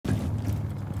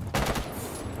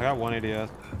I got 1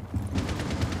 ADS.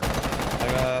 I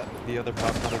got the other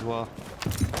pop gun as well.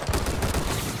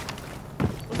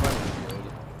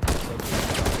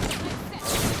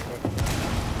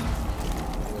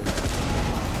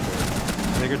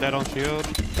 Bigger dead on shield.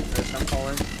 Yes, I'm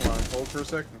calling. Hold for a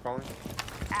sec. I'm calling.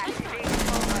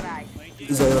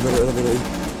 He's elevator.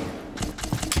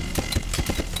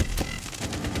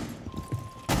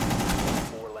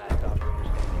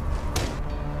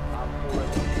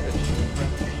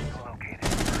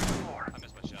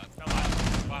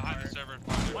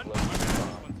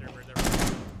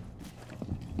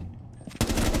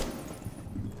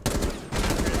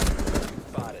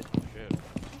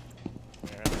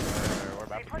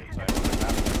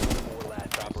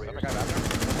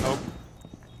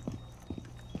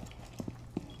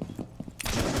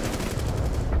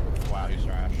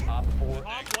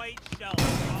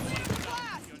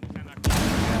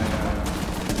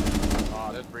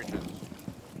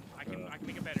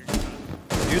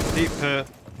 Use deep pit.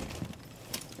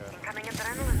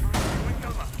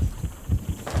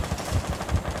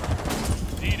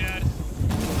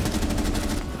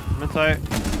 I'm inside.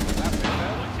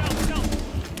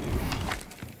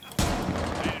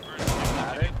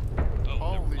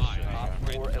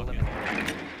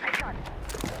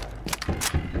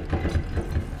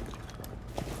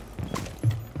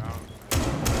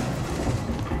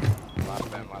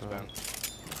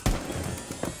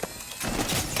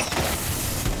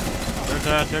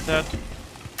 They're dead.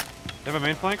 They have a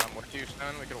main flank? What do you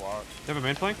stand? We could walk. They have a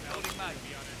main flank?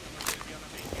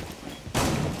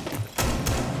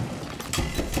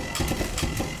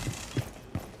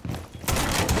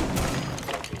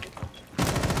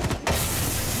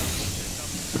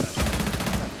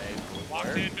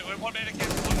 Walked in, 1 minute again,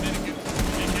 1 minute again.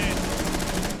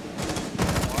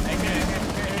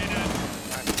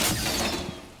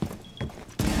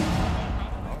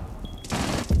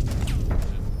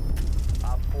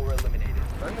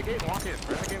 Turn the gate and walk in.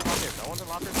 Turn the gate and walk in. No one's in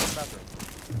locker, no one in bathroom.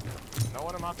 No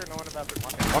one in locker, no one in bathroom.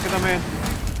 Walk in. Walk in that man.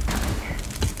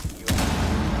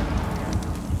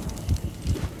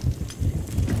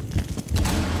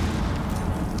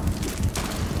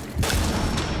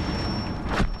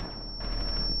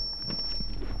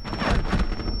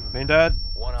 Main dead.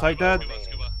 Sight dead.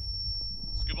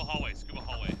 Scuba hallway, scuba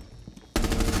hallway.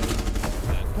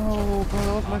 Oh, bro,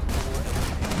 that was my...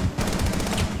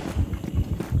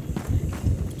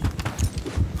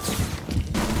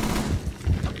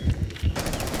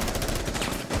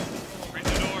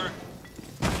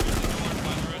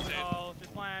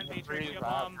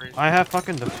 I have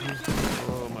fucking defuse.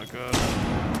 Oh my god.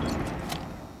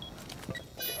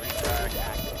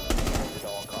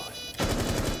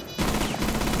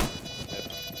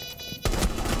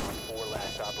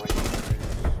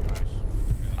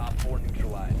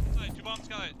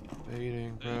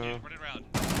 Baiting, bro. Running around.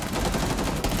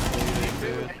 Baiting,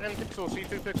 dude.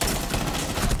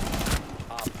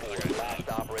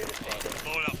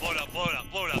 Blow it up, blow it up, blow it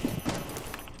up, blow it up.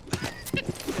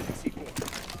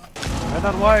 Red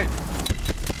on white.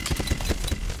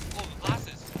 Oh, the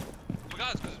glasses. Oh my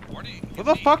god, it's because it's morning. Where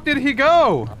the fuck did he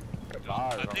go?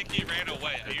 I think he ran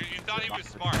away. You thought he was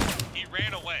smart. He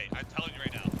ran away. I'm telling you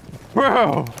right now.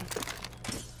 Bro!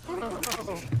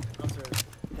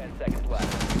 10 seconds left.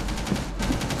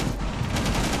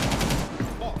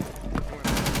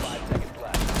 5 seconds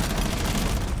left.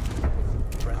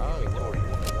 Friendly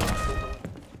victorious.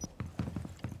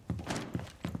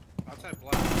 Outside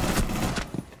black.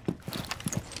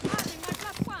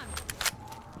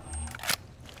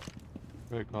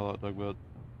 Great call out, Doug.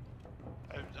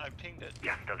 I pinged it.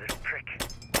 Just a little prick.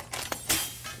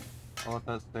 I'll let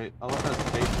that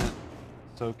statement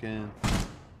soak in.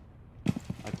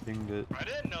 I pinged it. I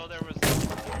didn't know there was.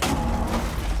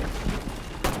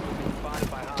 Spotted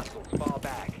by hostiles. Fall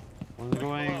back. Where's it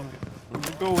going? Where's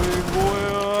it going,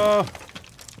 boy?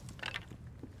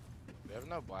 They have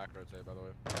no black rotate, by the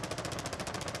way.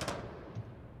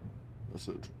 That's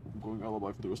it. I'm going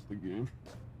alibi for the rest of the game.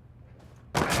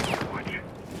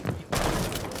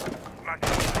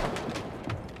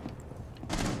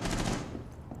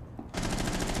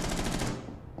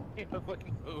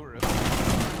 Fucking over it. That's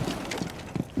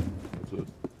it.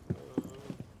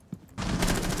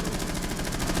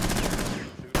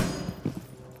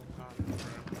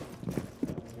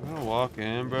 I'm gonna walk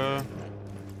in, bro.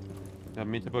 Yeah,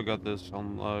 me too. Got this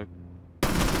on lock.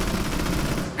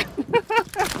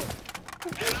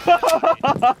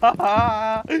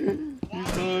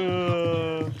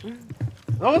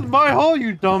 That was my hole,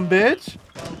 you dumb bitch.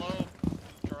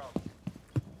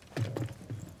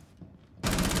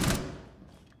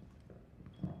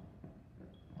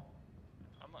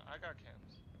 I got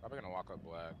cams. Probably gonna walk up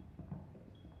black.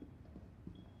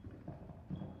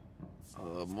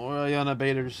 More Ayana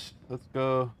baiters. Let's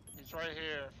go. He's right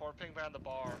here. 4 ping behind the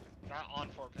bar. Not on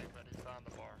 4 ping, but he's behind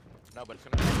the bar. No, but it's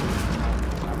gonna be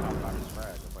top his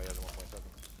frag. That's why he has a 1.7.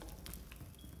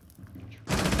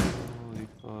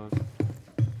 Holy fuck.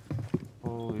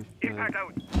 Holy shit. Impact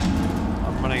out.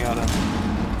 I'm running out of.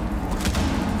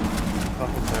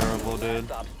 Fucking terrible, dude.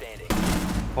 Stop standing.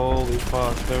 Holy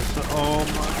fuck. There's so. Oh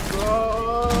my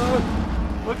god!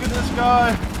 Look at this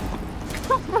guy!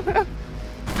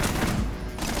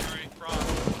 Sorry, Frost.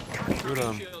 Shoot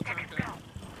him. Drone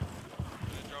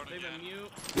again.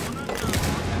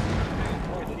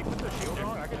 Wait, did he put the shield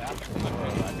on? I could absolutely. I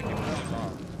think he put it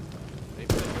on. Did he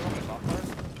put the shield on the soft part?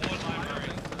 One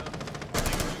library. I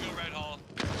think we go red hall.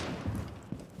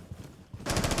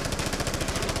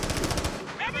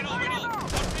 Hey, red hall, red hall.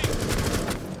 One ping.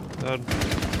 Dude.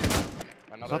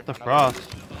 Another, Not the another- frost. I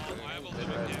have a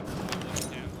living camp.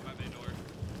 I'm at the door.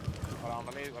 Hold on,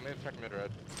 let me check mid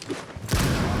red.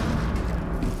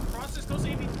 Frost is close to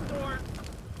AV door.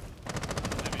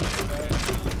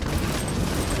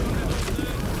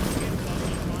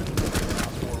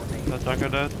 That Tucker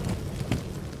dead?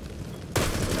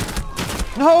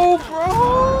 No,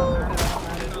 bro!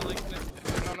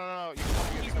 No.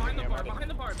 He's behind the bar. Behind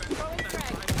the bar. Back.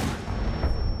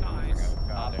 Nice.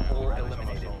 Op 4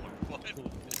 eliminated. What?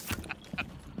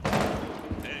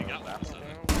 Hey, you got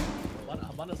one.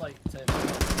 Habana's like 10.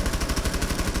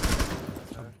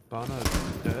 Bana's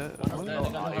dead. What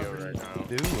are Audio right now.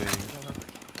 you doing?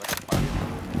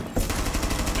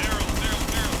 Barrel.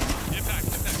 Impact.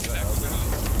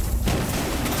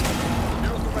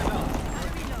 Barrel's good right now.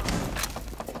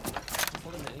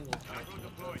 Holding the angle.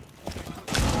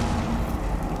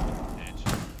 Bitch.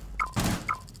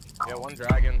 Yeah, one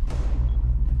dragon.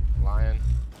 Lion.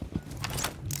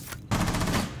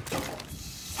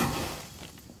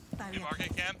 You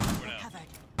market camp? Or no?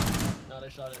 No, they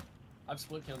shot it. I've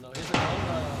split kill though. He's like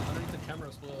underneath the camera,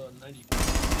 split 90.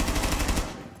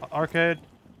 Arcade.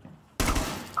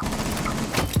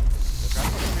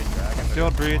 Dragon.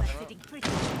 Shield breach.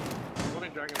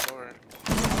 Loading dragon's door.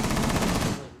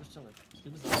 Just chilling.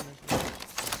 Give us the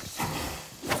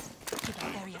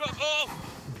Oh!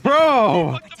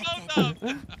 Bro! Fuck them both up!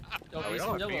 Yo, Oh, we ace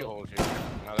don't and have yellow. B-holes here.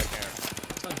 No, they can't.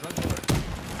 It's on drug dealer.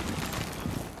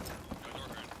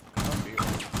 No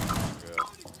B-holes. Good.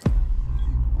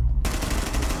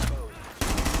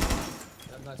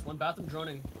 Yeah, nice. One bathroom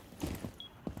droning.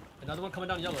 Another one coming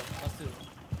down yellow. That's 2.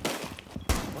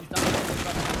 One's down yellow. One's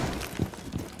bathroom.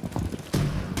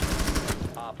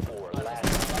 Op 4 last.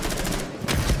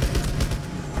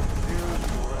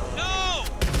 No!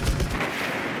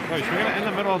 Wait, should we get it in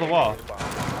the middle of the wall? Okay,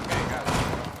 guys.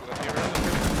 Let's get rid of the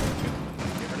two.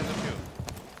 Get rid of the two.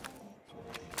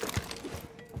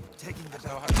 Taking the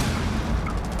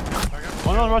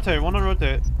One on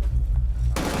rotate.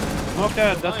 Smoke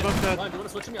dead, that's smoke dead. Ryan, do you want to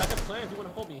switch to me? I got a plan if you want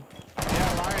to hold me.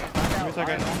 Yeah, Lion, back Give me a out.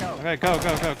 second. Lion, back out.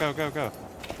 Okay, go.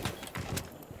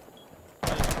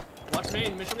 Watch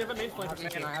main. Make sure we have a main flank. I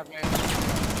have man.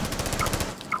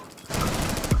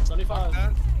 75.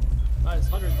 Nice,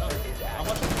 100. No. I'm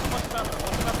watching the bathroom. Watch the bathroom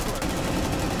door.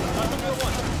 Bathroom door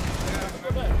 1. Bathroom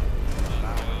door dead.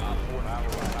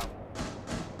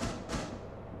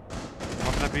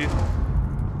 Walking that beat.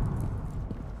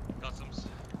 Customs.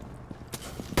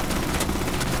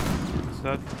 It's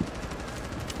dead.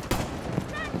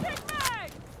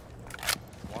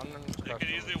 One You can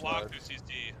easily walk through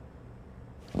CC.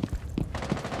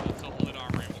 It's a holding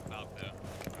armory and walk out there.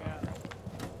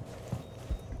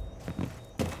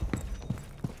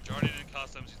 Jordan in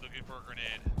customs, he's looking for a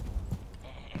grenade.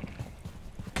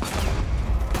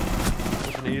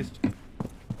 Pushing east.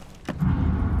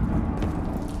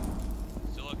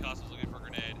 Still at customs looking for a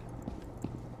grenade.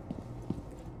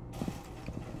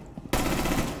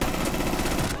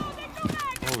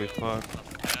 Holy fuck.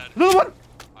 Customs dead. Another one!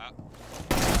 Wow.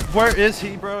 Where is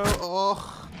he, bro?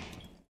 Oh.